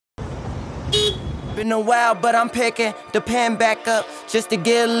Been a while, but I'm picking the pen back up just to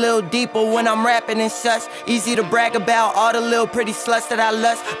get a little deeper when I'm rapping and such. Easy to brag about all the little pretty sluts that I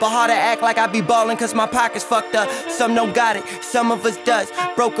lust, but hard to act like I be ballin' cause my pockets fucked up. Some don't got it, some of us does.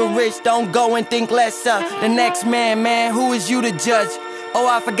 Broke or rich, don't go and think less of the next man, who is you to judge? Oh,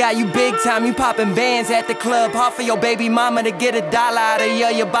 I forgot you big time, you poppin' bands at the club. Hard for your baby mama to get $1 out of ya.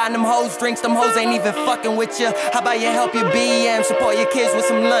 You buying them hoes drinks, them hoes ain't even fucking with ya. How about you help your BM, support your kids with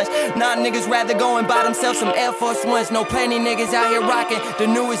some lunch? Nah, niggas rather go and buy themselves some Air Force Ones. No plenty niggas out here rockin' the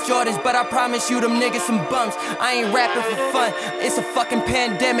newest Jordans, but I promise you them niggas some bumps. I ain't rapping for fun, it's a fucking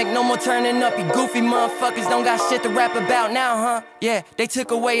pandemic. No more turning up, you goofy motherfuckers don't got shit to rap about now, huh? Yeah, they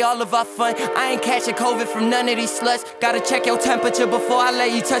took away all of our fun. I ain't catching COVID from none of these sluts. Gotta check your temperature before I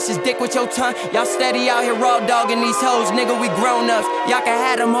let you touch his dick with your tongue. Y'all steady out here raw dogging these hoes, nigga, we grown-ups. Y'all can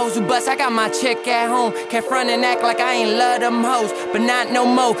have them hoes who bust, I got my chick at home. Can't front and act like I ain't love them hoes, but not no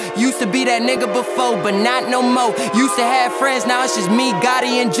more. Used to be that nigga before, but not no more. Used to have friends, now it's just me,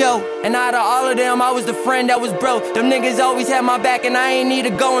 Gotti, and Joe. And out of all of them, I was the friend that was broke. Them niggas always had my back and I ain't need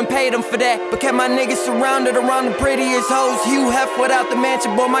to go and pay them for that, but kept my niggas surrounded around the prettiest hoes. Hugh Hef without the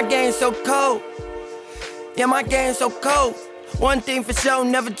mansion, boy, my game's so cold. Yeah, my game's so cold. One thing for sure,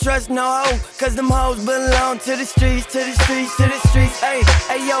 never trust no hoe, cause them hoes belong to the streets, to the streets, to the streets. Hey,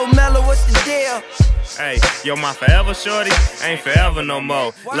 hey, yo, Mello, what's the deal? Hey, yo, my forever shorty ain't forever no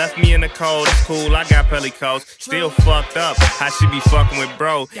more. Left me in the cold, it's cool, I got pellicos. Still fucked up, how she be fucking with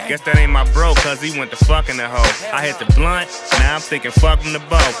bro. Guess that ain't my bro, cause he went to fucking the hoe. I hit the blunt, now I'm thinking fuck them to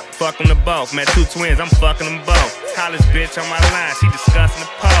both. Fuck them to both, met 2 twins, I'm fucking them both. College bitch on my line, she discussing the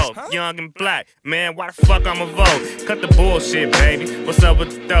pole. Young and black, man, why the fuck I'ma vote? Cut the bullshit, baby, what's up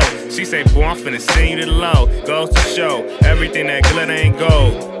with the dough? She say, boy, I'm finna send you to the low. Goes to show, everything that glitter ain't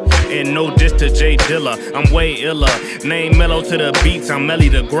gold. And no diss to J Dilla, I'm way iller. Name Mellow to the beats, I'm Melly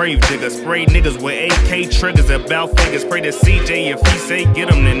the grave digger. Spray niggas with AK triggers about figures. Pray to CJ if he say get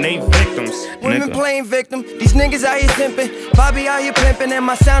them, then they victims. Women playing victim, these niggas out here simping. Bobby out here pimping, and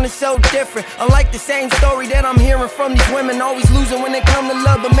my sound is so different. Unlike the same story that I'm hearing from these women. Always losing when they come to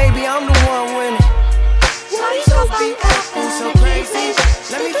love, but maybe I'm the one winning. So be acting so crazy.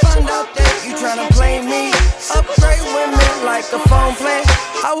 Let me find out that you tryna play me. Upgrade women like a phone plan.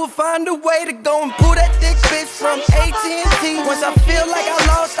 I will find a way to go and pull that thick bitch from AT&T. Once I feel like I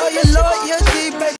lost all your loyalty.